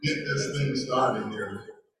get this thing started here.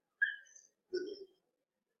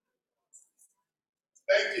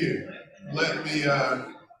 Thank you. Let me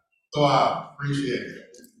go out. Appreciate it.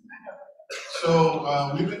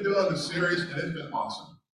 So we've been doing the series, and it's been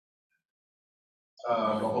awesome.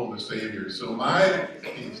 Behold the Savior. So my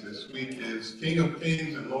piece this week is King of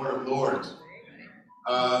Kings and Lord of Lords.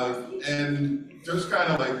 And just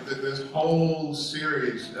kind of like this whole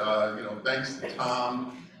series, thanks to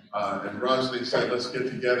Tom and Russ, they said, let's get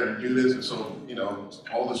together and do this. And so,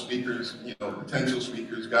 all the speakers, potential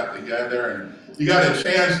speakers got together and you got a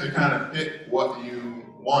chance to kind of pick what you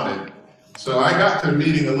wanted. So I got to the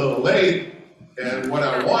meeting a little late, and what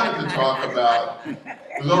I wanted to talk about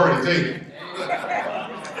was already taken.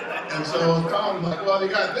 And so Tom's like, well, you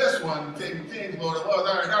got this one, King of Kings, Lord of Lords.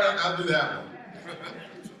 All right, I'll do that one.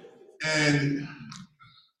 And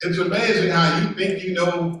it's amazing how you think you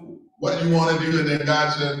know what you want to do, and then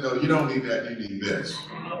God says, no, you don't need that, you need this.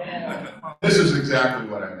 This is exactly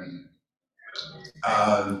what I need.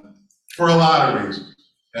 For a lot of reasons.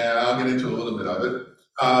 And I'll get into a little bit of it.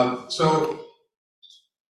 So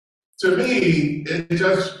to me, it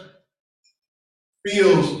just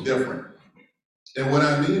feels different. And what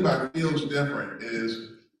I mean by feels different is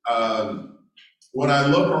when I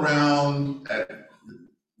look around at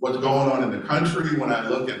what's going on in the country, when I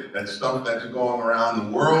look at stuff that's going around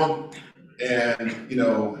the world, and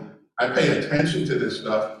I pay attention to this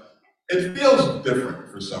stuff, it feels different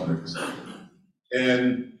for some reason.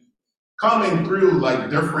 And coming through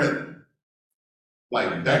different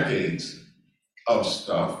decades of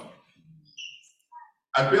stuff,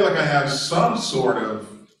 I feel like I have some sort of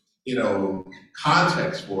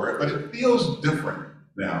context for it, but it feels different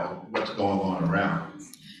now, what's going on around.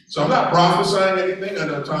 So I'm not prophesying anything. I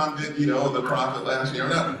know Tom did, the prophet last year. I'm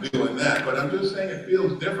not doing that, but I'm just saying it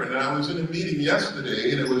feels different. And I was in a meeting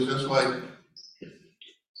yesterday, and it was just like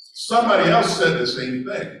somebody else said the same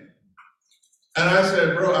thing. And I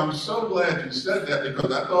said, bro, I'm so glad you said that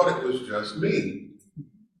because I thought it was just me.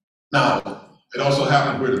 Now, it also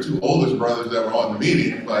happened we're the two oldest brothers that were on the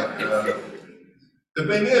meeting, but the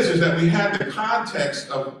thing is that we had the context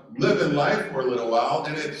of living life for a little while,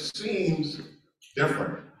 and it seems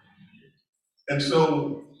different. And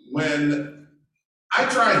so when I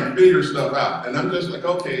try and figure stuff out, and I'm just like,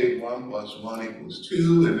 okay, 1 + 1 =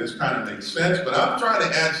 2, and this kind of makes sense, but I'm trying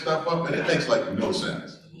to add stuff up, and it makes no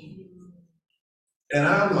sense. And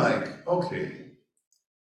I'm like, okay,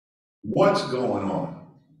 what's going on?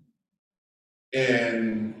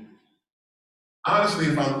 And honestly,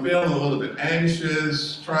 if I'm feeling a little bit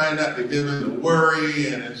anxious, trying not to give in to worry,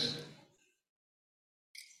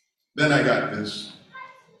 then I got this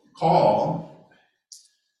call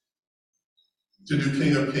to do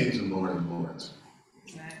King of Kings and Lord of Lords.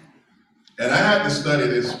 And I had to study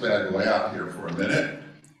this bad boy out here for a minute.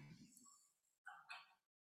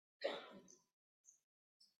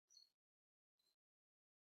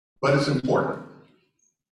 But it's important.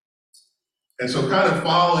 And so kind of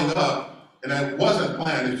following up, and it wasn't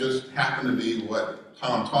planned, it just happened to be what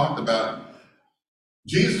Tom talked about.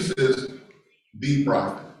 Jesus is the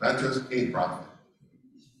prophet, not just a prophet.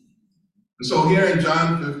 And so here in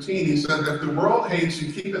John 15, he says, if the world hates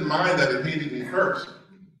you, keep in mind that it hated me first.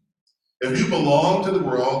 If you belong to the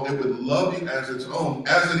world, it would love you as its own.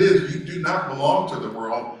 As it is, you do not belong to the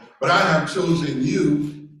world, but I have chosen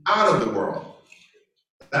you out of the world.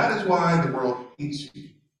 That is why the world hates you.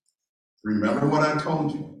 Remember what I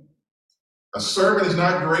told you. A servant is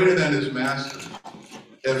not greater than his master.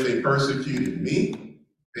 If they persecuted me,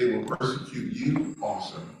 they will persecute you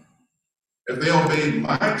also. If they obey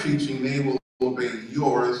my teaching, they will obey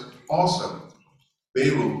yours also.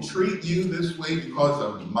 They will treat you this way because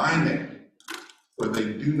of my name, for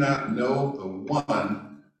they do not know the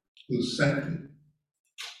one who sent me.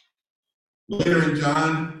 Later in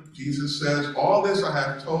John, Jesus says, all this I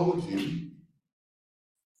have told you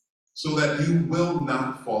so that you will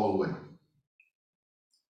not fall away.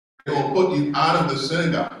 It will put you out of the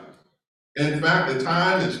synagogue. In fact, the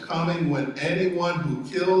time is coming when anyone who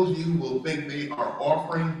kills you will think they are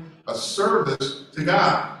offering a service to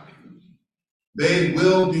God. They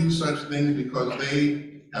will do such things because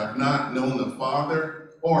they have not known the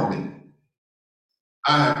Father or me.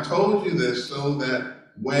 I have told you this so that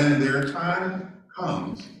when their time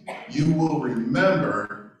comes, you will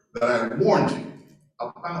remember that I warned you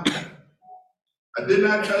about them. I did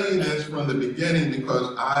not tell you this from the beginning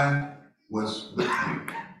because I was with you.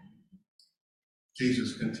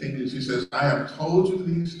 Jesus continues, he says, I have told you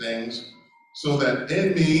these things so that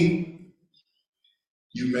in me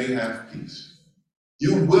you may have peace.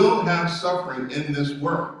 You will have suffering in this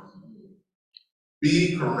world.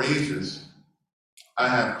 Be courageous. I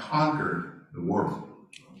have conquered the world.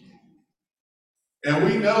 And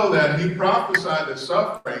we know that he prophesied the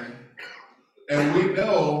suffering, and we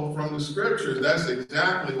know from the scriptures that's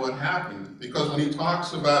exactly what happened. Because when he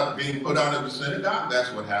talks about being put out of the synagogue,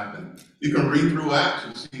 that's what happened. You can read through Acts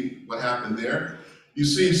and see what happened there. You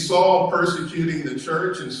see Saul persecuting the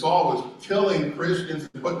church, and Saul was killing Christians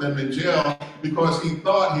and putting them in jail because he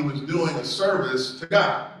thought he was doing a service to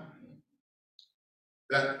God.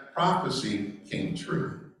 That prophecy came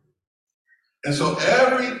true. And so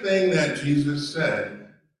everything that Jesus said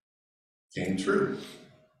came true.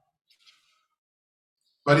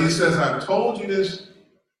 But he says, I've told you this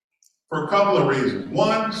for a couple of reasons.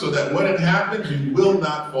 One, so that when it happens, you will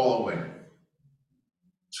not fall away.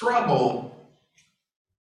 Trouble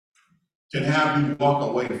can have you walk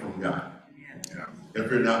away from God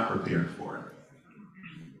if you're not prepared for it.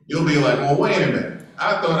 You'll be like, well, wait a minute.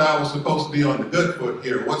 I thought I was supposed to be on the good foot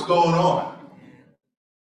here. What's going on?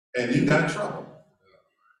 And you got trouble.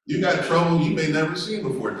 You got trouble you may never see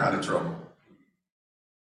before, kind of trouble.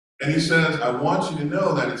 And he says, I want you to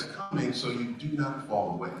know that it's coming so you do not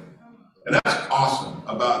fall away. And that's awesome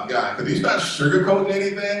about God, because he's not sugarcoating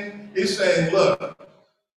anything. He's saying, look,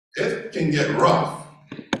 it can get rough.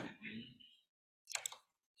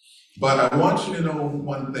 But I want you to know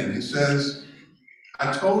one thing. He says,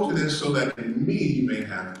 I told you this so that in me you may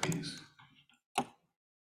have peace.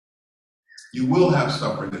 You will have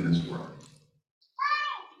suffering in this world.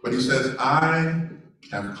 But he says, I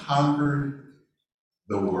have conquered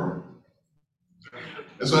the world.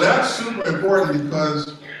 And so that's super important,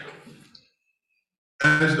 because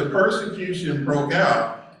as the persecution broke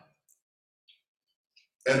out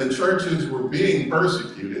and the churches were being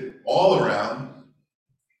persecuted all around,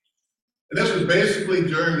 and this was basically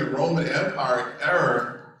during the Roman Empire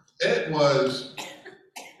era, it was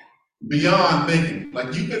beyond thinking.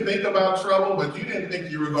 Like, you could think about trouble, but you didn't think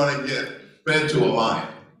you were going to get fed to a lion.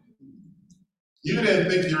 You didn't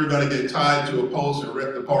think you were going to get tied to a post and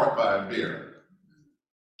ripped apart by a bear.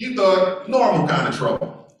 You thought normal kind of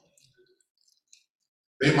trouble.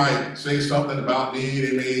 They might say something about me,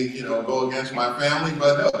 they may, go against my family,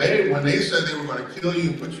 but no, when they said they were going to kill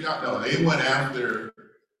you and put you out, no, they went after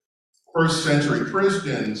first century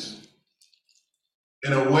Christians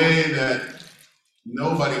in a way that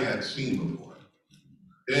nobody had seen before.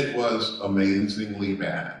 It was amazingly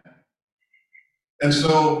bad. And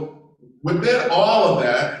so within all of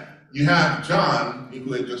that, you have John,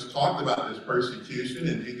 who had just talked about this persecution,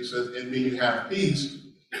 and Jesus says, in me you have peace.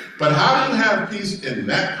 But how do you have peace in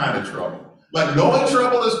that kind of trouble? Like, knowing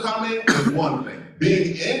trouble is coming is one thing.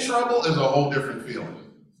 Being in trouble is a whole different feeling.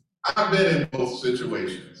 I've been in both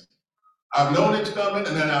situations. I've known it's coming,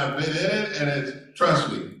 and then I've been in it, and trust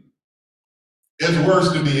me, it's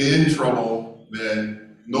worse to be in trouble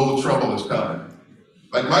than no trouble is coming.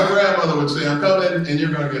 Like my grandmother would say, I'm coming, and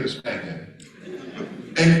you're going to get a spanking.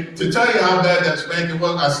 And to tell you how bad that spanking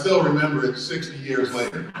was, I still remember it 60 years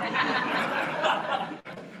later.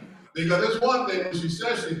 Because it's one thing when she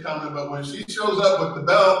says she's coming, but when she shows up with the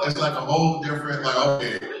belt, it's like a whole different, like,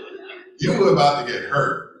 okay, you were about to get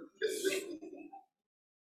hurt.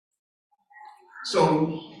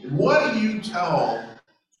 So what do you tell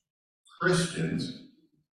Christians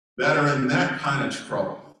that are in that kind of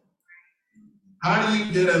trouble? How do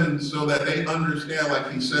you get them so that they understand,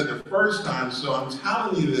 like he said the first time, so I'm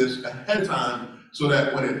telling you this ahead of time so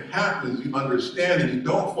that when it happens, you understand and you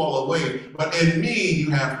don't fall away, but in me, you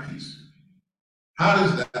have peace. How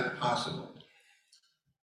is that possible?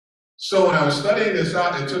 So when I was studying this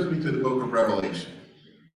out, it took me to the book of Revelation.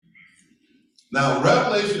 Now,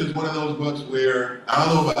 Revelation is one of those books where, I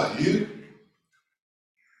don't know about you,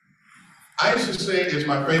 I used to say it's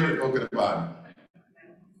my favorite book in the Bible.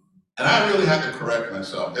 And I really had to correct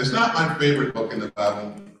myself. It's not my favorite book in the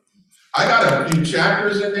Bible. I got a few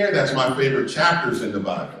chapters in there that's my favorite chapters in the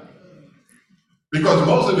Bible. Because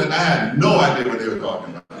most of it, I had no idea what they were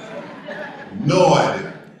talking about. No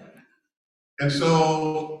idea. And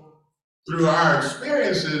so, through our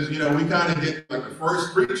experiences, we kind of get like the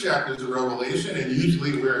first 3 chapters of Revelation, and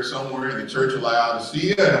usually we're somewhere in the church of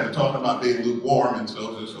Laodicea, and we're talking about being lukewarm, and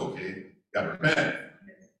so it's just, okay, got to repent.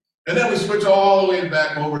 And then we switch all the way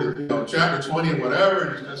back over to chapter 20 or whatever,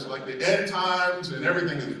 and it's just like the end times, and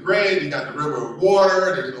everything is great. You got the river of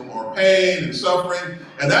water, there's no more pain and suffering,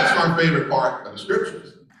 and that's my favorite part of the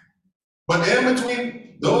scriptures. But in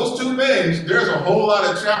between those two things, there's a whole lot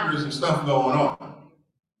of chapters and stuff going on.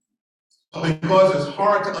 Because it's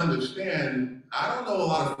hard to understand, I don't know a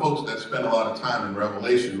lot of folks that spend a lot of time in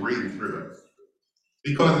Revelation reading through it.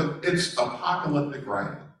 Because it's apocalyptic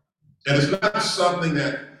writing. And it's not something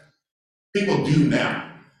that people do now.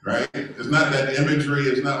 right? It's not that imagery,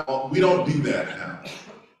 it's not, well, we don't do that now.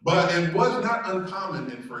 But it was not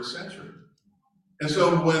uncommon in first century. And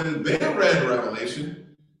so when they read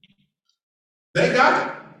Revelation, they got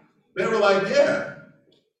it. They were like, yeah,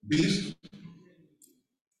 beasts,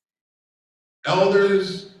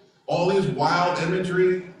 elders, all these wild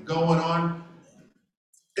imagery going on.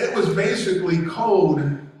 It was basically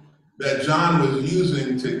code that John was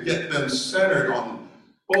using to get them centered on,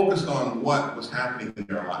 focused on what was happening in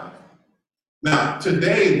their life. Now,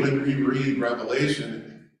 today, when we read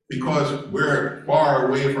Revelation, because we're far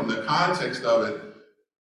away from the context of it,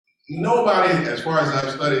 nobody, as far as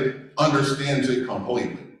I've studied, understands it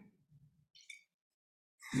completely.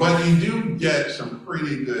 But you do get some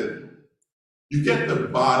pretty good, you get the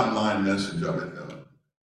bottom line message of it, though.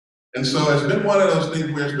 And so it's been one of those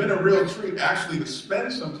things where it's been a real treat actually to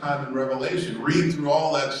spend some time in Revelation, read through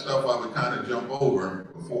all that stuff I would kind of jump over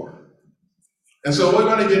before. And so we're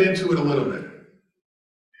going to get into it a little bit.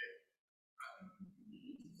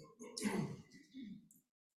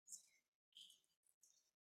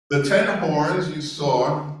 The 10 horns you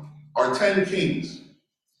saw are 10 kings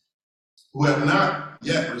who have not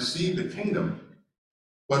yet received the kingdom,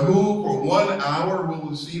 but who for 1 hour will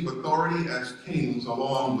receive authority as kings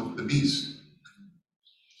along with the beast.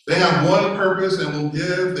 They have one purpose and will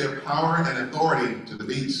give their power and authority to the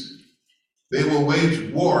beast. They will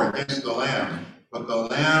wage war against the Lamb, but the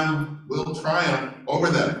Lamb will triumph over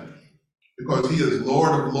them, because he is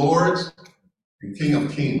Lord of lords and King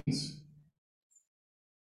of kings.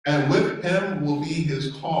 And with him will be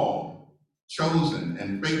his called, chosen,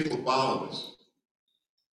 and faithful followers.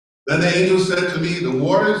 Then the angel said to me, the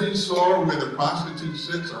waters you saw where the prostitute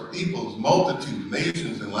sits are peoples, multitudes,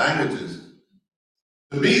 nations, and languages.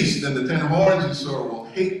 The beast and the 10 horns you saw will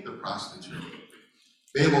hate the prostitute.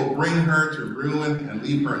 They will bring her to ruin and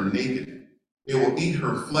leave her naked. They will eat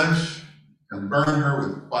her flesh and burn her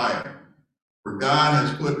with fire. For God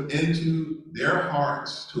has put into their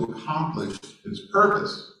hearts to accomplish his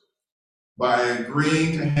purpose by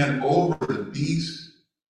agreeing to hand over the beast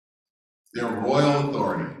their royal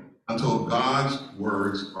authority until God's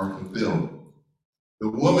words are fulfilled. The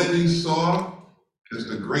woman you saw is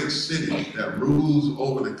the great city that rules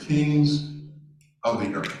over the kings of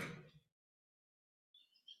the earth.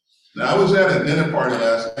 Now, I was at a dinner party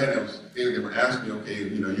last night, and they were asking me, okay,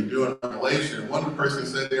 you're doing Revelation. One person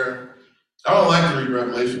said there, I don't like to read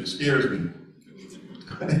Revelation, it scares me.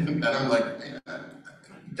 And I'm like, man,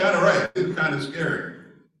 you're kind of right, it's kind of scary.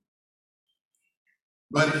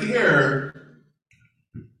 But here,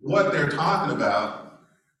 what they're talking about,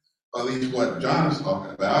 at least what John is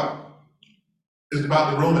talking about, is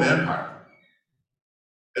about the Roman Empire.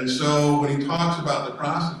 And so when he talks about the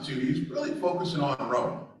prostitute, he's really focusing on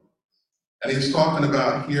Rome. And he's talking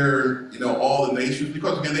about here, all the nations,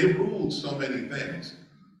 because again, they ruled so many things.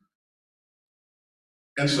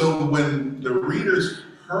 And so when the readers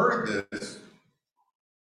heard this,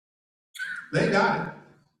 they got it.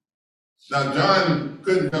 Now, John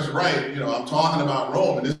couldn't just write, I'm talking about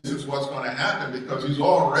Rome, and this is what's going to happen, because he's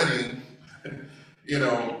already,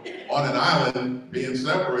 on an island being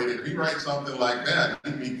separated. If he writes something like that,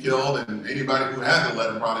 he'd be killed, and anybody who had the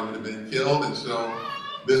letter probably would have been killed. And so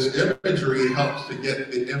this imagery helps to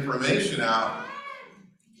get the information out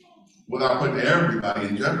without putting everybody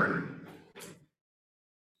in jeopardy.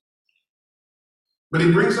 But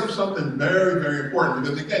he brings up something very, very important,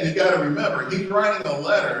 because again, you got to remember, he's writing a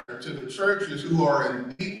letter to the churches who are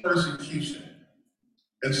in deep persecution.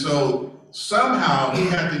 And so somehow he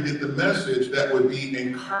had to get the message that would be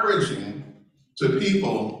encouraging to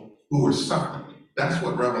people who were suffering. That's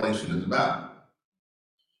what Revelation is about.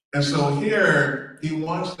 And so here he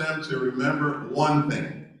wants them to remember one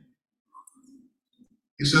thing.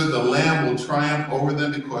 He says the Lamb will triumph over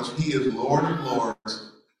them because he is Lord of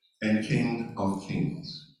lords and King of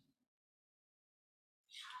kings.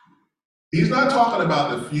 He's not talking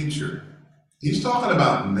about the future. He's talking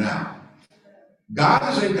about now.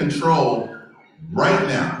 God is in control right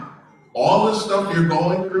now. All this stuff you're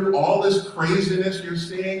going through, all this craziness you're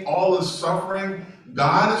seeing, all this suffering,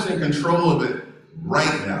 God is in control of it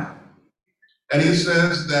right now. And he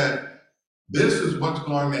says that this is what's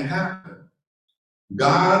going to happen.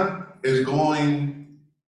 God is going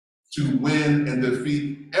to win and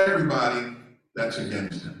defeat everybody that's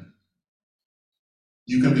against him.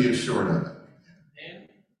 You can be assured of it.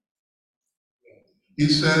 He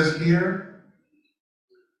says here,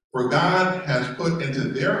 for God has put into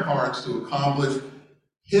their hearts to accomplish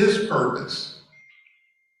his purpose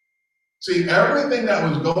See, everything that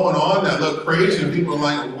was going on that looked crazy, and people were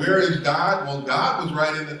like, where is God? Well, God was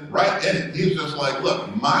right in it. He's just like,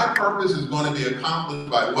 look, my purpose is going to be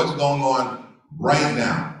accomplished by what's going on right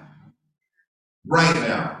now. Right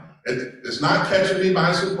now. It's not catching me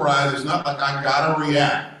by surprise. It's not like I gotta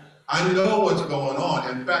react. I know what's going on.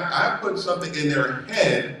 In fact, I put something in their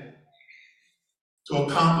head to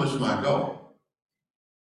accomplish my goal.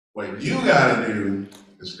 What you gotta do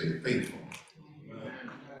is stay faithful.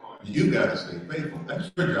 You gotta stay faithful.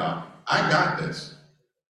 That's your job. I got this.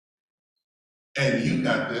 And you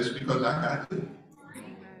got this because I got you.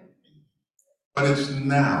 But it's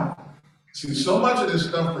now. See, so much of this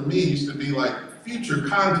stuff for me used to be like future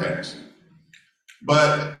context.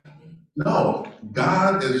 But no,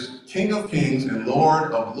 God is King of Kings and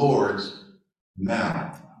Lord of Lords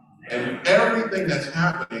now. And everything that's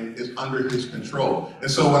happening is under his control. And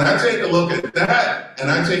so when I take a look at that, and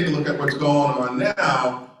I take a look at what's going on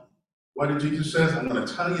now, what did Jesus say? I'm going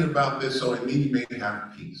to tell you about this so in me you may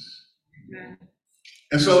have peace. Amen.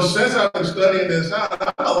 And so since I've been studying this out,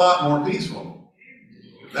 I'm a lot more peaceful.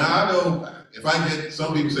 Now I know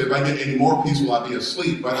some people say if I get any more peaceful, I'll be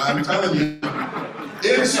asleep. But I'm telling you,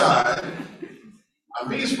 inside, I'm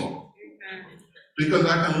peaceful. Because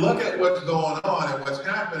I can look at what's going on and what's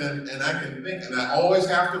happening, and I can think, and I always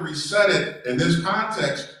have to reset it in this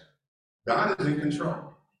context. God is in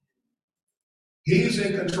control. He's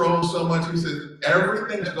in control so much, he says,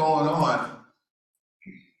 everything's going on.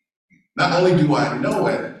 Not only do I know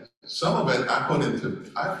it, some of it I put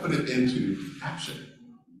it into action.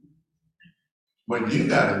 What you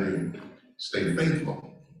gotta do, stay faithful.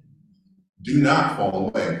 Do not fall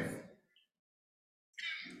away.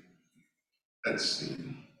 Let's see.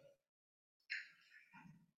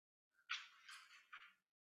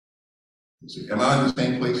 Am I in the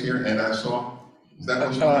same place here? And I saw? Is that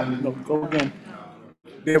what you're doing? No, go again.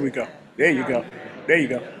 There we go. There you go. There you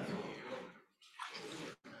go.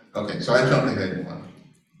 Okay, so I jumped ahead one.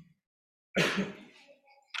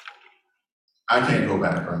 I can't go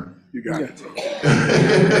back, right? You got it.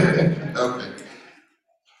 Okay.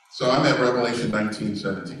 So I'm at Revelation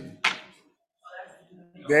 19:17.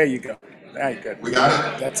 There you go. There you go. We got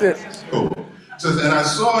it? That's it. Cool. It says, and I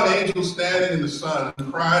saw an angel standing in the sun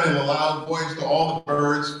who cried in a loud voice to all the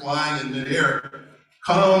birds flying in midair,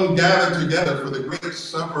 come gather together for the great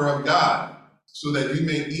supper of God, so that you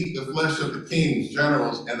may eat the flesh of the kings,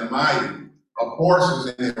 generals, and the mighty, of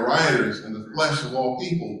horses and their riders, and the flesh of all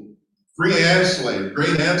people, free and slave,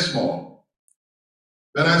 great and small.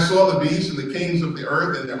 Then I saw the beasts and the kings of the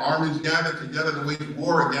earth and their armies gathered together to wage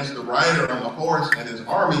war against the rider on the horse and his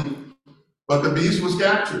army, but the beast was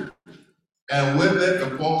captured, and with it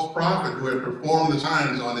the false prophet who had performed the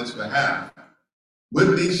signs on its behalf.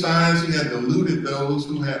 With these signs he had deluded those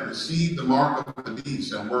who had received the mark of the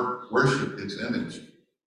beast and worshipped its image.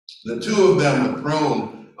 The two of them were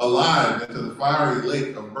thrown alive into the fiery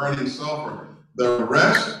lake of burning sulfur. The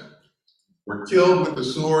rest were killed with the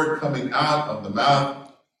sword coming out of the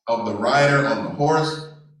mouth of the rider on the horse,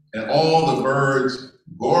 and all the birds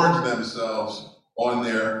gorged themselves on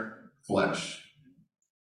their flesh.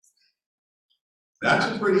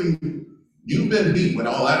 That's a pretty, you've been beat when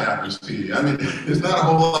all that happens to you. I mean, there's not a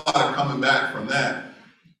whole lot of coming back from that.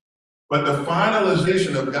 But the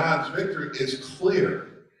finalization of God's victory is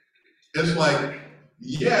clear. It's like,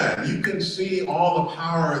 yeah, you can see all the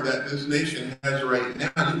power that this nation has right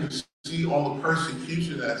now. You can see all the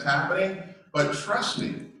persecution that's happening. But trust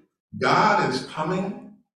me, God is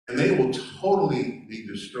coming and they will totally be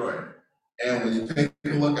destroyed. And when you take a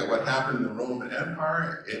look at what happened in the Roman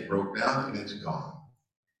Empire, it broke down and it's gone.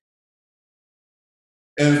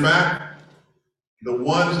 In fact, the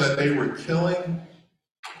ones that they were killing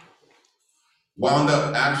wound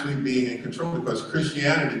up actually being in control because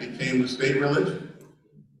Christianity became the state religion.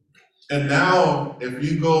 And now, if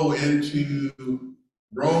you go into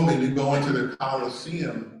Rome and you go into the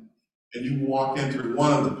Colosseum and you walk in through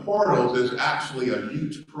one of the portals, there's actually a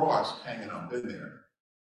huge cross hanging up in there,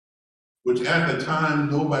 which at the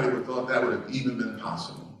time, nobody would have thought that would have even been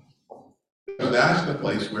possible. So that's the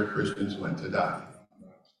place where Christians went to die.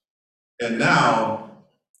 And now,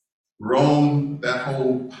 Rome, that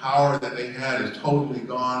whole power that they had is totally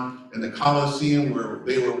gone, and the Colosseum, where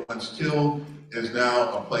they were once killed, is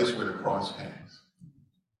now a place where the cross hangs.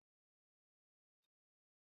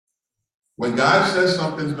 When God says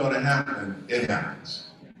something's going to happen, it happens.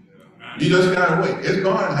 You just gotta wait. It's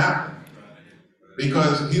going to happen.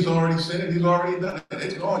 Because he's already said it, he's already done it.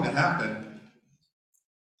 It's going to happen.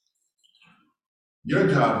 Your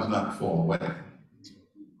job is not to fall away.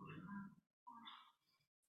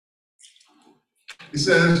 He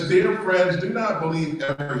says, dear friends, do not believe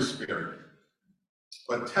every spirit,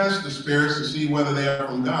 but test the spirits to see whether they are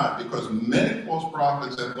from God, because many false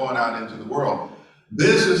prophets have gone out into the world.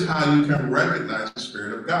 This is how you can recognize the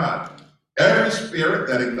Spirit of God. Every spirit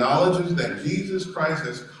that acknowledges that Jesus Christ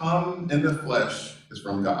has come in the flesh is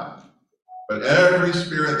from God. But every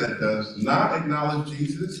spirit that does not acknowledge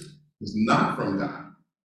Jesus is not from God.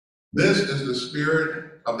 This is the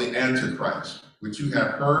spirit of the Antichrist, which you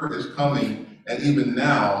have heard is coming, and even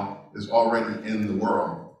now is already in the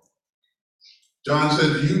world. John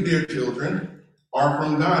says, you, dear children, are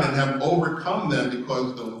from God and have overcome them,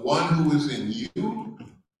 because the one who is in you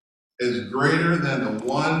is greater than the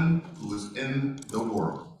one who is in the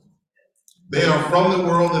world. They are from the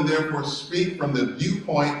world and therefore speak from the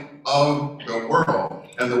viewpoint of the world,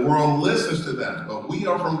 and the world listens to them. But we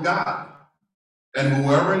are from God, and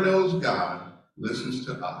whoever knows God listens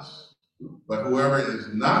to us. But whoever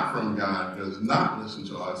is not from God does not listen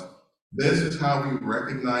to us. This is how we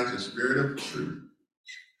recognize the spirit of truth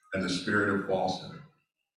and the spirit of falsehood.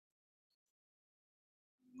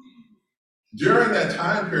 During that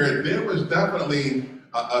time period, there was definitely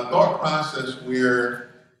a thought process where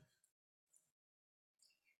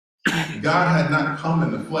God had not come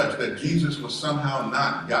in the flesh, that Jesus was somehow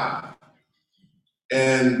not God.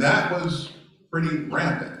 And that was pretty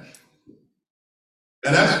rampant.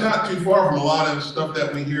 And that's not too far from a lot of stuff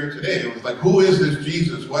that we hear today. It was like, who is this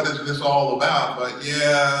Jesus? What is this all about? But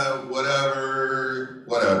yeah, whatever.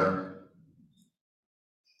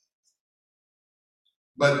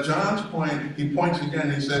 But John's point, he points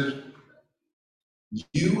again, he says,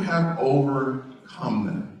 you have overcome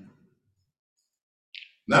them.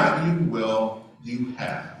 Not you will, you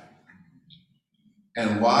have.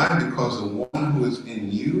 And why? Because the one who is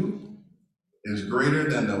in you is greater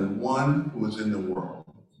than the one who is in the world.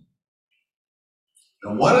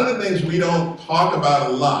 Now, one of the things we don't talk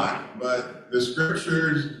about a lot, but the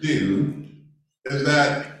scriptures do, is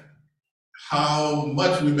that how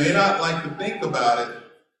much we may not like to think about it,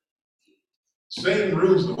 Satan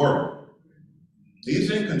rules the world.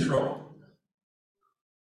 He's in control.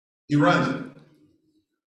 He runs it.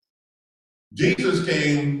 Jesus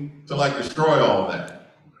came to destroy all that.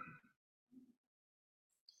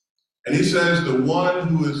 And he says the one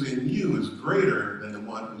who is in you is greater than the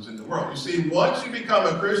one who's in the world. You see, once you become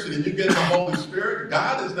a Christian and you get the Holy Spirit,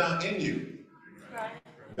 God is now in you.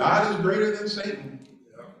 God is greater than Satan.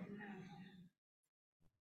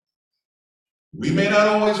 We may not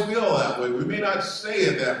always feel that way. We may not say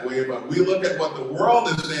it that way, but we look at what the world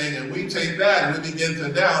is saying and we take that and we begin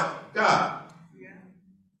to doubt God.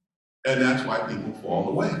 And that's why people fall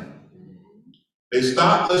away. They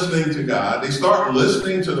stop listening to God, they start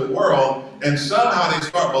listening to the world, and somehow they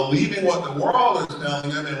start believing what the world is telling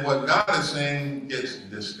them, and what God is saying gets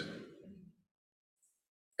distant.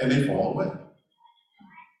 And they fall away.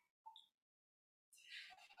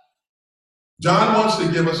 John wants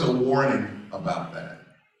to give us a warning about that.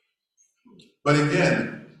 But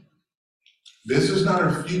again, this is not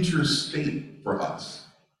a future state for us.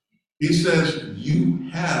 He says, you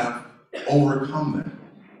have overcome them.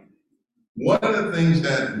 One of the things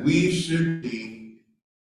that we should be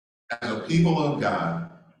as a people of God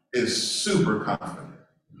is super confident.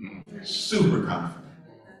 Super confident.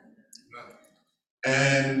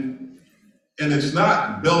 And it's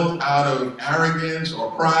not built out of arrogance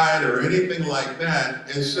or pride or anything like that.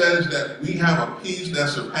 It says that we have a peace that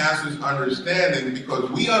surpasses understanding, because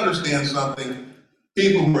we understand something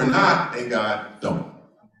people who are not in God don't.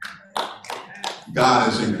 God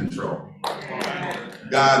is in control.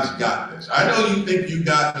 God's got this. I know you think you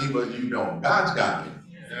got me, but you don't. God's got me.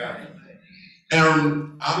 Yeah.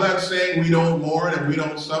 And I'm not saying we don't mourn and we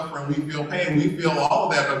don't suffer and we feel pain. We feel all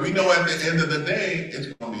of that, but we know at the end of the day, it's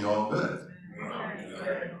going to be all good.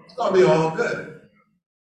 It's going to be all good.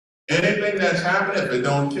 Anything that's happening, if it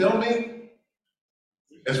don't kill me,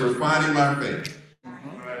 it's refining my faith.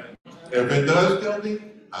 If it does kill me,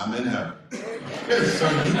 I'm in heaven. So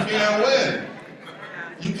you can't win.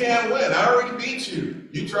 You can't win. I already beat you.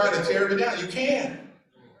 You try to tear me down. You can't.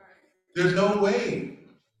 There's no way.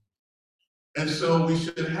 And so we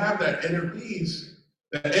should have that inner peace,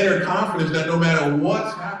 that inner confidence that no matter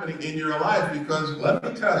what's happening in your life, because let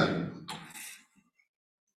me tell you,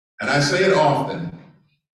 and I say it often,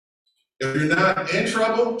 if you're not in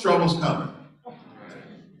trouble, trouble's coming.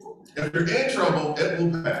 If you're in trouble, it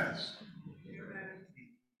will pass.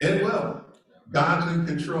 It will. God's in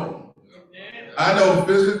control. I know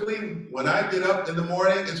physically, when I get up in the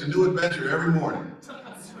morning, it's a new adventure every morning.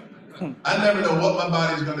 I never know what my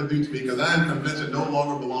body's going to do to me, because I am convinced it no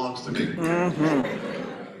longer belongs to me.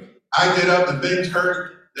 I get up and things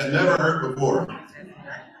hurt that never hurt before.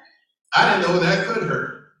 I didn't know that could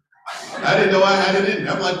hurt. I I didn't know I had it in me.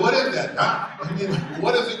 I'm like, what is that, Doc? I mean,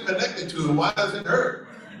 what is it connected to and why does it hurt?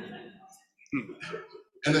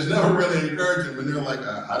 And it's never really encouraging when they're like,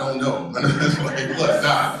 I don't know. And it's like, look,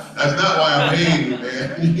 Doc, that's not why I'm paying you,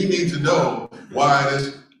 man. You need to know why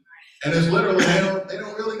this. And it's literally, they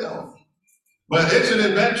don't really know. But it's an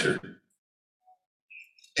adventure.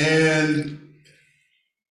 And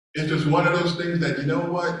it's just one of those things that, you know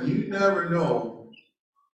what, you never know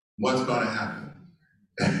what's going to happen.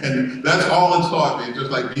 And that's all it's taught me. It's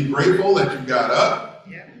just like, be grateful that you got up.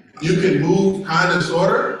 Yeah. You can move kind of,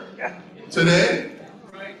 sort of, today.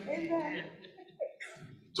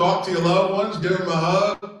 Talk to your loved ones, give them a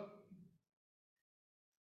hug.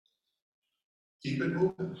 Keep it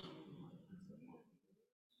moving.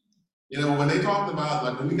 You know, when they talked about,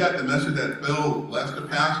 like when we got the message that Phil Lester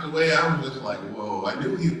passed away, I was just like, whoa, I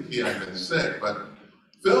knew he had been sick, but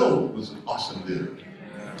Phil was an awesome dude.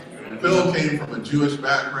 Phil came from a Jewish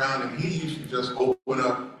background, and he used to just open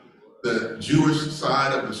up the Jewish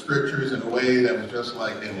side of the scriptures in a way that was just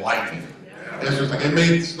like enlightening. It's just like, it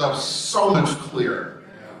made stuff so much clearer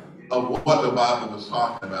of what the Bible was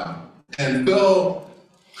talking about. And Phil,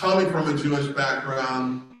 coming from a Jewish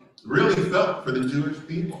background, really felt for the Jewish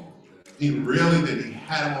people. He really did. He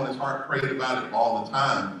had them on his heart, prayed about it all the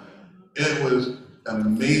time. It was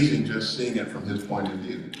amazing just seeing it from his point of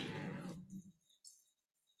view.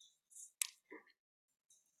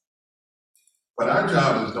 But our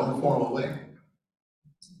job is don't fall away.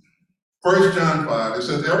 1 John 5, it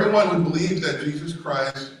says, everyone who believes that Jesus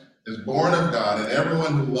Christ is born of God, and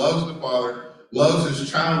everyone who loves the Father loves his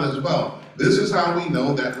child as well. This is how we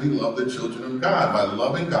know that we love the children of God, by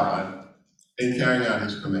loving God and carrying out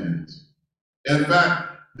his commands. In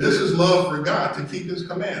fact, this is love for God, to keep his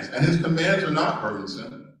commands. And his commands are not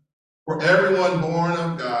burdensome. For everyone born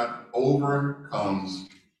of God overcomes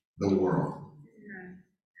the world.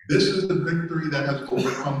 This is the victory that has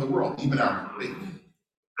overcome the world, even our faith.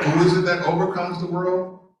 Who is it that overcomes the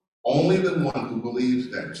world? Only the one who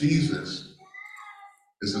believes that Jesus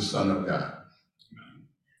is the Son of God.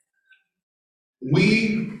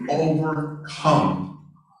 We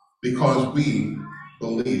overcome because we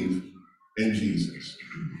believe in Jesus.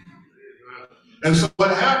 And so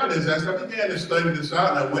what happened is, as I began to study this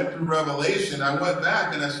out and I went through Revelation, I went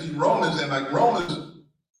back and I see Romans, and like Romans,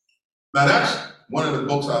 now that's one of the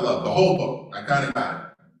books I love, the whole book. I kind of got it.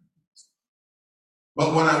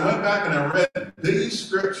 But when I went back and I read these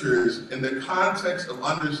scriptures in the context of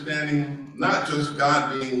understanding not just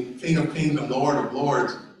God being King of Kings and Lord of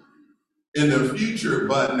Lords in the future,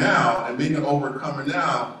 but now, and being an overcomer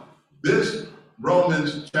now, this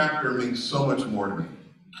Romans chapter means so much more to me.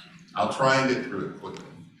 I'll try and get through it quickly.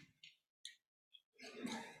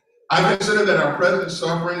 I consider that our present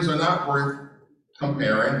sufferings are not worth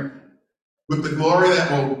comparing with the glory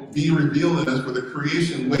that will be revealed in us, for the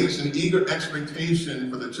creation waits in eager expectation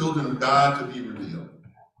for the children of God to be revealed.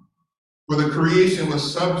 For the creation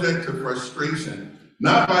was subject to frustration,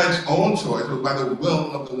 not by its own choice, but by the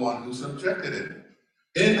will of the one who subjected it,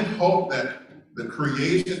 in hope that the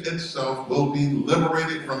creation itself will be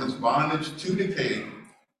liberated from its bondage to decay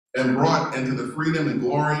and brought into the freedom and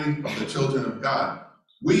glory of the children of God.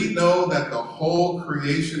 We know that the whole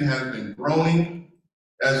creation has been groaning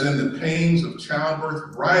as in the pains of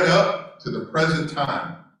childbirth right up to the present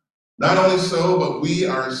time. Not only so, but we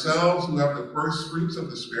ourselves who have the first fruits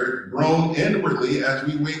of the Spirit groan inwardly as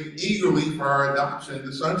we wait eagerly for our adoption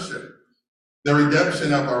to sonship, the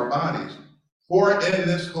redemption of our bodies. For in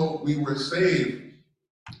this hope we were saved.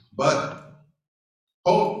 But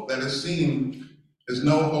hope that is seen is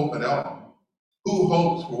no hope at all. Who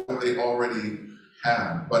hopes for what they already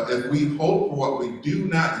have? But if we hope for what we do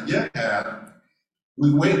not yet have,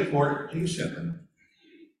 we wait for it patiently.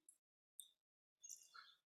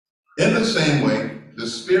 In the same way, the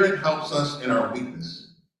Spirit helps us in our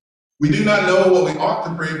weakness. We do not know what we ought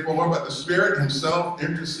to pray for, but the Spirit himself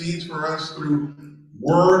intercedes for us through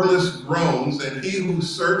wordless groans, and he who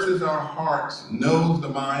searches our hearts knows the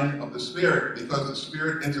mind of the Spirit, because the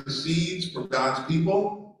Spirit intercedes for God's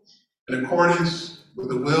people in accordance with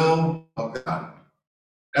the will of God.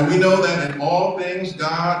 And we know that in all things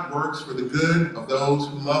God works for the good of those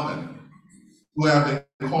who love him, who have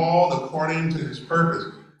been called according to his purpose.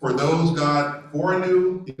 For those God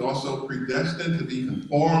foreknew, he also predestined to be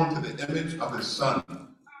conformed to the image of his Son,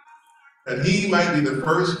 that he might be the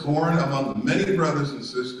firstborn among many brothers and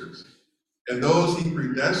sisters. And those he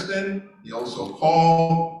predestined, he also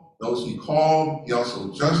called. Those he called, he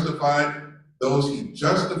also justified. Those he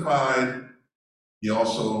justified, he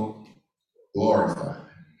also glorified.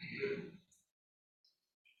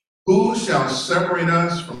 Who shall separate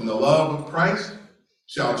us from the love of Christ?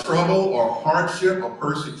 shall trouble or hardship or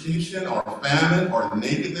persecution or famine or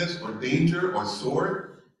nakedness or danger or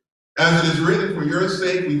sword. As it is written, for your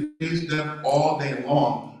sake we face death all day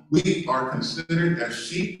long. We are considered as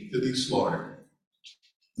sheep to be slaughtered.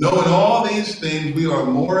 Knowing all these things, we are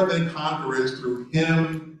more than conquerors through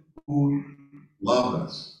him who loved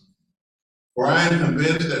us. For I am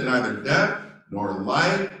convinced that neither death nor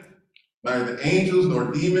life, neither angels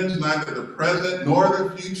nor demons, neither the present nor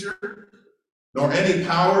the future, nor any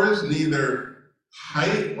powers, neither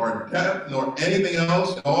height or depth, nor anything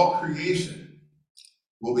else in all creation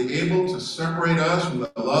will be able to separate us from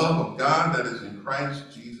the love of God that is in Christ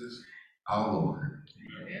Jesus our Lord.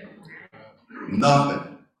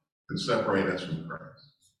 Nothing can separate us from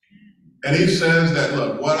Christ. And he says that,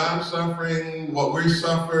 look, what I'm suffering, what we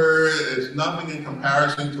suffer, is nothing in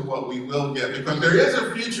comparison to what we will get, because there is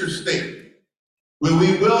a future state where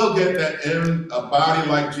we will get that in a body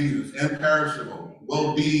like Jesus, imperishable,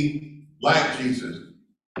 will be like Jesus.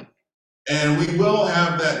 And we will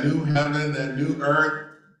have that new heaven, that new earth.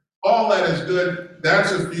 All that is good.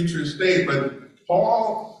 That's a future state. But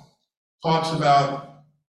Paul talks about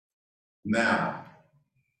now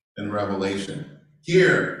in Revelation.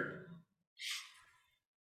 Here,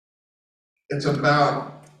 it's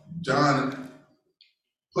about John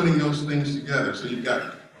putting those things together. So you've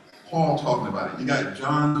got Paul talking about it. You got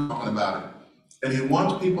John talking about it. And he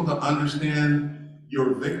wants people to understand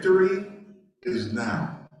your victory is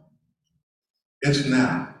now. It's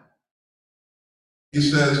now. He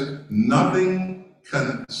says, nothing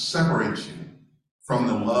can separate you from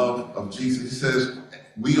the love of Jesus. He says,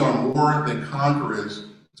 we are more than conquerors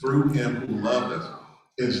through him who loved us.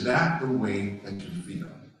 Is that the way that you feel?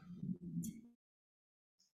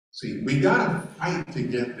 See, we got to fight to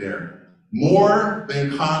get there. More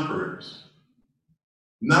than conquerors.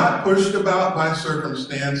 Not pushed about by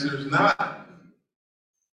circumstances, not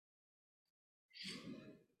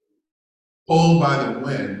pulled by the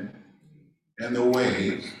wind and the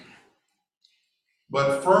waves,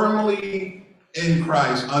 but firmly in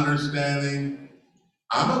Christ, understanding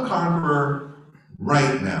I'm a conqueror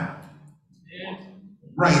right now.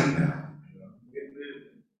 Right now.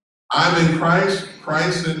 I'm in Christ,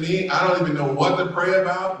 Christ in me. I don't even know what to pray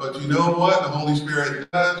about, but you know what? The Holy Spirit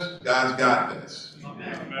does. God's got this.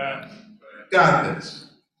 Amen. Got this.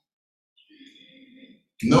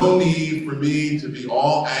 No need for me to be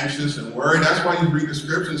all anxious and worried. That's why you read the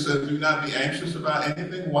scripture and says, do not be anxious about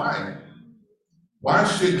anything. Why? Why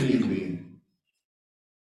shouldn't you be?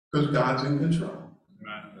 Because God's in control.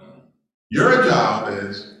 Your job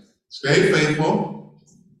is stay faithful,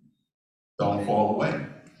 don't fall away.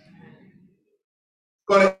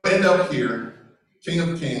 Going to end up here, King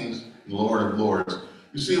of Kings, Lord of Lords.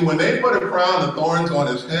 You see, when they put a crown of thorns on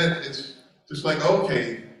his head, it's just like,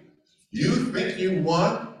 okay, you think you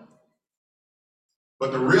won,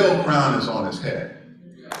 but the real crown is on his head.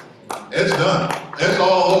 It's done. It's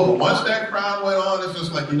all over. Once that crown went on, it's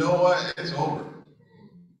just like, you know what? It's over.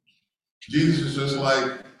 Jesus is just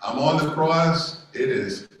like, I'm on the cross. It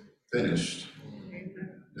is finished.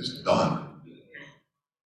 It's done.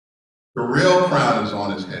 The real crown is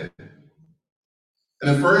on his head.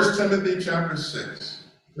 And in 1 Timothy chapter 6,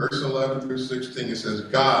 verse 11 through 16, it says,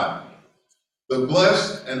 God, the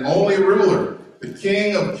blessed and only ruler, the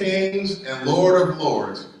King of kings and Lord of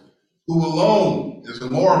lords, who alone is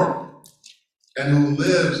immortal and who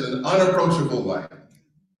lives an unapproachable life,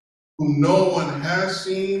 whom no one has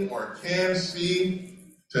seen or can see,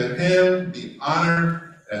 to him be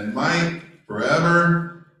honor and might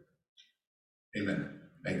forever. Amen.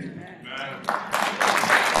 Thank you. Amen.